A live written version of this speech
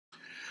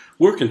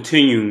We're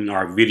continuing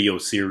our video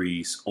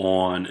series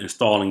on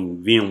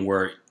installing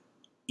VMware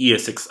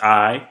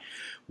ESXi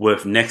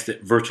with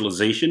Nested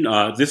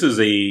Virtualization. This is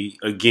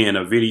again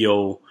a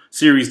video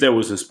series that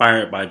was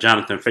inspired by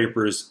Jonathan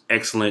Faper's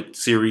excellent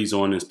series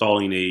on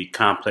installing a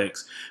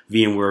complex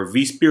VMware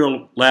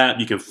vSphere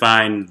lab. You can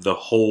find the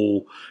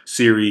whole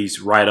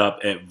series right up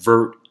at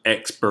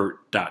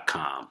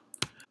virtexpert.com.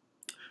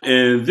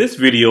 In this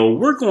video,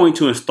 we're going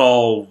to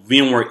install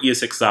VMware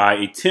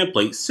ESXi, a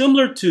template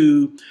similar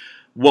to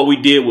what we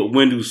did with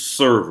Windows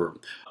Server.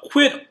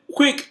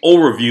 Quick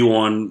overview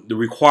on the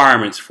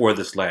requirements for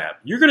this lab.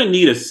 You're going to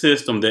need a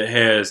system that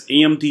has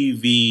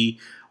AMD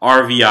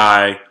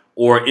RVI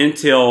or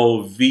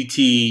Intel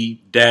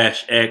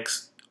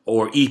VT-X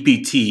or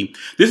EPT.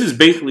 This is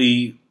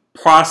basically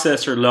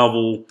processor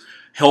level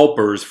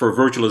helpers for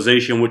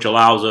virtualization, which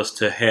allows us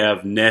to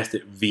have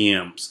nested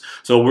VMs.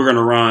 So we're going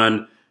to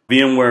run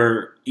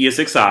VMware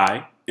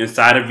ESXi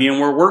inside of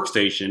VMware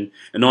Workstation,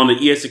 and on the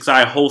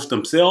ESXi host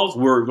themselves,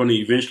 we're going to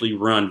eventually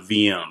run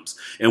VMs,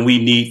 and we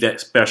need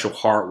that special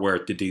hardware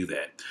to do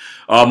that.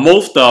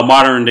 Most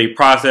modern day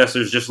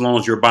processors, just as long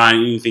as you're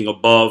buying anything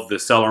above the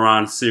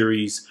Celeron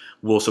series,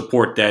 will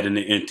support that in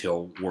the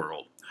Intel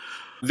world.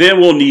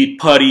 Then we'll need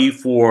PuTTY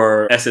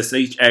for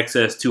SSH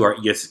access to our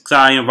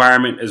ESXi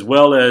environment, as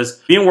well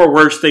as VMware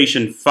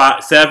Workstation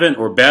 7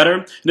 or better.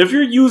 And if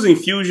you're using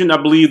Fusion,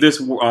 I believe this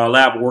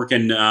lab will work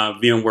in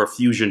VMware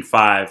Fusion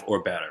 5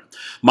 or better.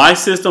 My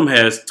system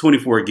has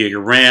 24 gig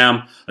of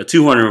RAM, a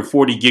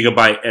 240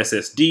 gigabyte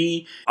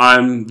SSD.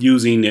 I'm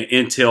using the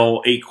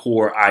Intel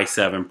 8-core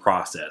i7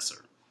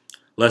 processor.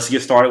 Let's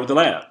get started with the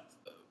lab.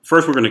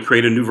 First, we're going to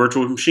create a new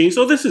virtual machine.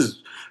 So this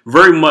is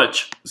very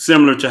much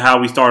similar to how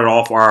we started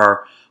off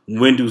our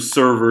Windows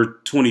Server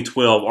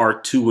 2012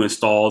 R2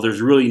 install.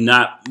 There's really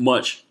not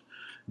much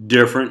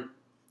different.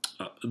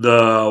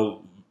 The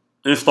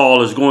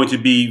install is going to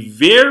be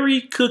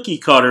very cookie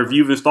cutter. If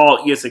you've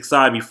installed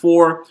ESXi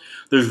before,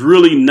 there's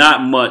really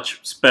not much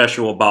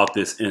special about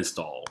this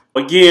install.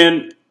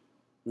 Again,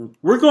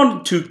 we're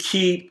going to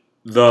keep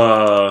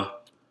the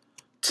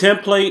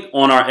template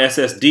on our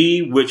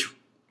SSD, which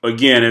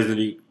again,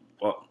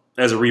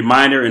 as a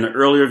reminder in an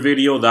earlier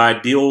video, the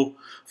ideal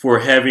for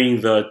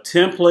having the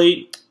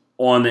template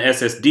on the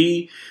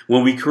SSD,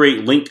 when we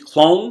create linked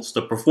clones,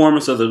 the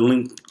performance of the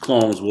linked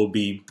clones will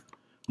be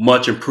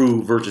much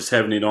improved versus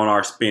having it on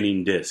our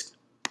spinning disk.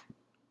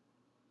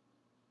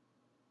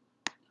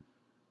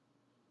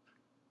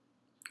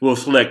 We'll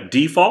select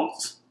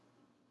defaults.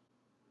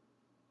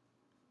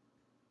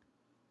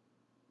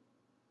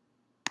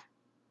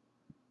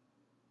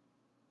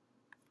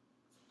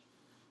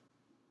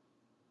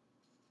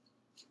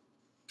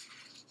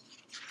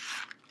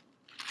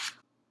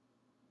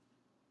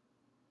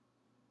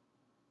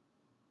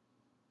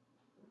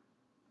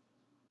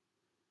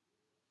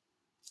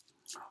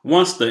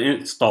 Once the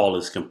install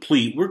is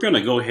complete, we're going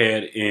to go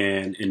ahead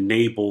and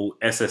enable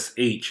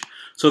SSH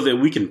so that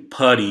we can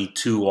PuTTY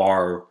to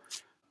our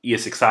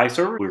ESXi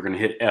server. We're going to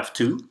hit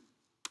F2.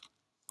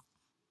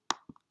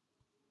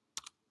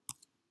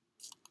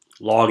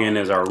 Log in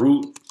as our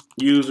root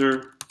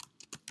user.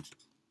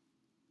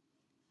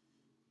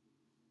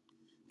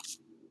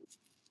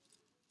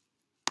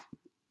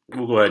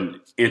 We'll go ahead and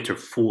enter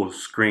full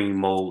screen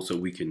mode so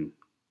we can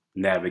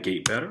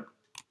navigate better.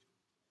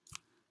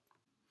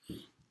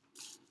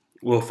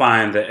 We'll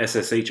find the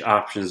SSH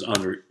options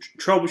under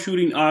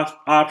troubleshooting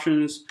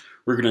options.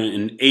 We're going to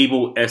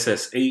enable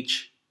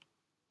SSH.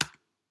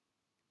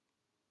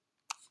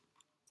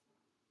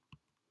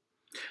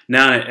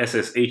 Now that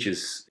SSH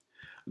is,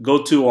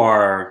 go to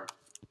our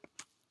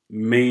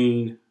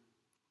main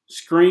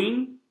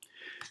screen,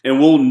 and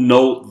we'll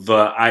note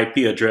the IP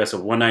address of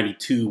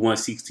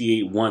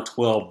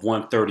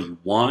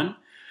 192.168.112.131,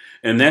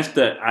 and that's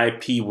the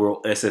IP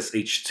we'll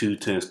SSH to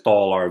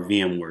install our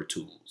VMware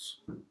tools.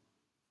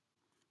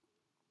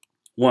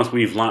 Once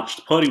we've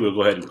launched PuTTY, we'll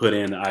go ahead and put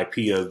in the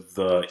IP of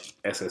the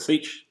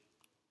SSH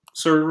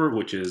server,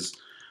 which is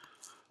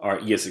our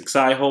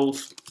ESXi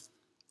host.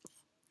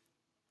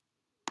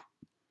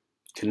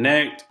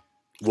 Connect.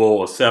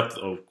 We'll accept,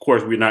 of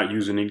course, we're not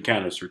using any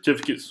kind of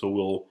certificates, so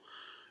we'll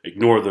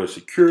ignore the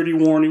security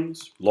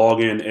warnings.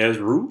 Log in as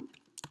root.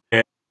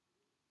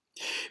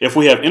 If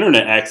we have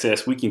internet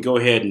access, we can go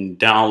ahead and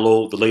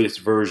download the latest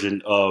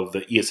version of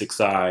the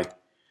ESXi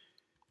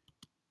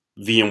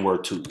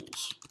VMware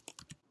tools.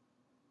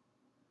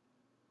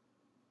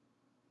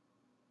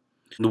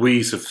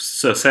 We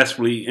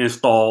successfully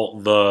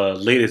installed the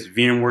latest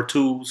VMware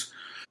tools.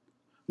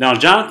 Now,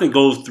 Jonathan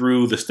goes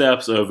through the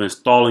steps of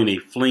installing a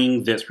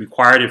fling that's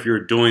required if you're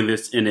doing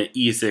this in an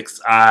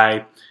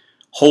ESXi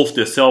host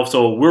itself.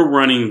 So we're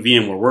running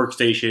VMware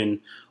Workstation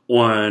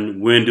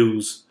on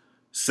Windows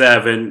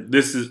 7.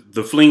 This is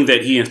the fling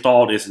that he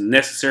installed isn't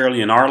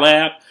necessarily in our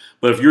lab,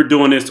 but if you're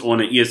doing this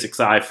on an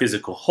ESXi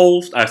physical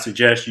host, I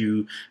suggest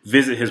you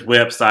visit his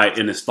website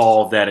and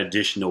install that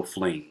additional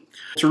fling.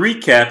 To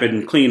recap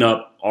and clean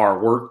up our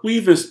work,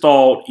 we've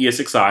installed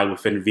ESXi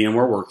within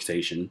VMware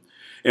Workstation,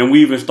 and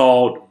we've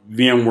installed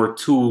VMware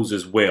tools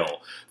as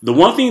well. The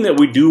one thing that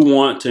we do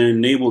want to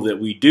enable that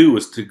we do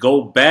is to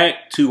go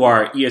back to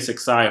our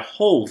ESXi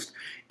host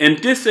and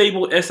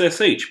disable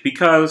SSH,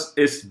 because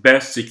it's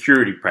best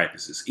security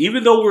practices.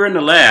 Even though we're in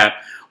the lab,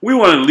 we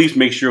want to at least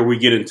make sure we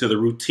get into the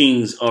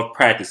routines of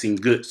practicing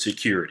good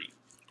security.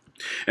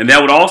 And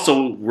that would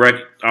also,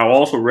 I'll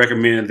also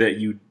recommend that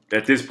you,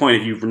 at this point,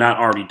 if you've not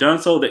already done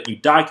so, that you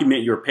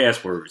document your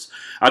passwords.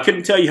 I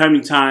couldn't tell you how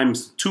many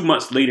times 2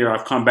 months later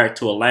I've come back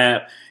to a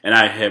lab and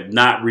I have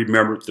not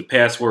remembered the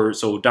password.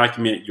 So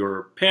document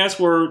your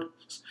password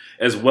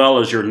as well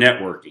as your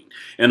networking.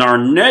 In our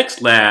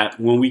next lab,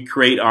 when we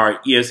create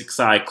our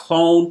ESXi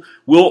clone,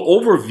 we'll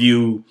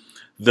overview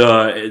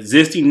the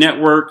existing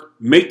network,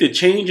 make the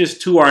changes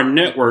to our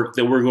network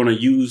that we're going to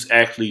use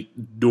actually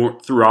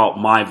throughout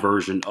my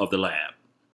version of the lab.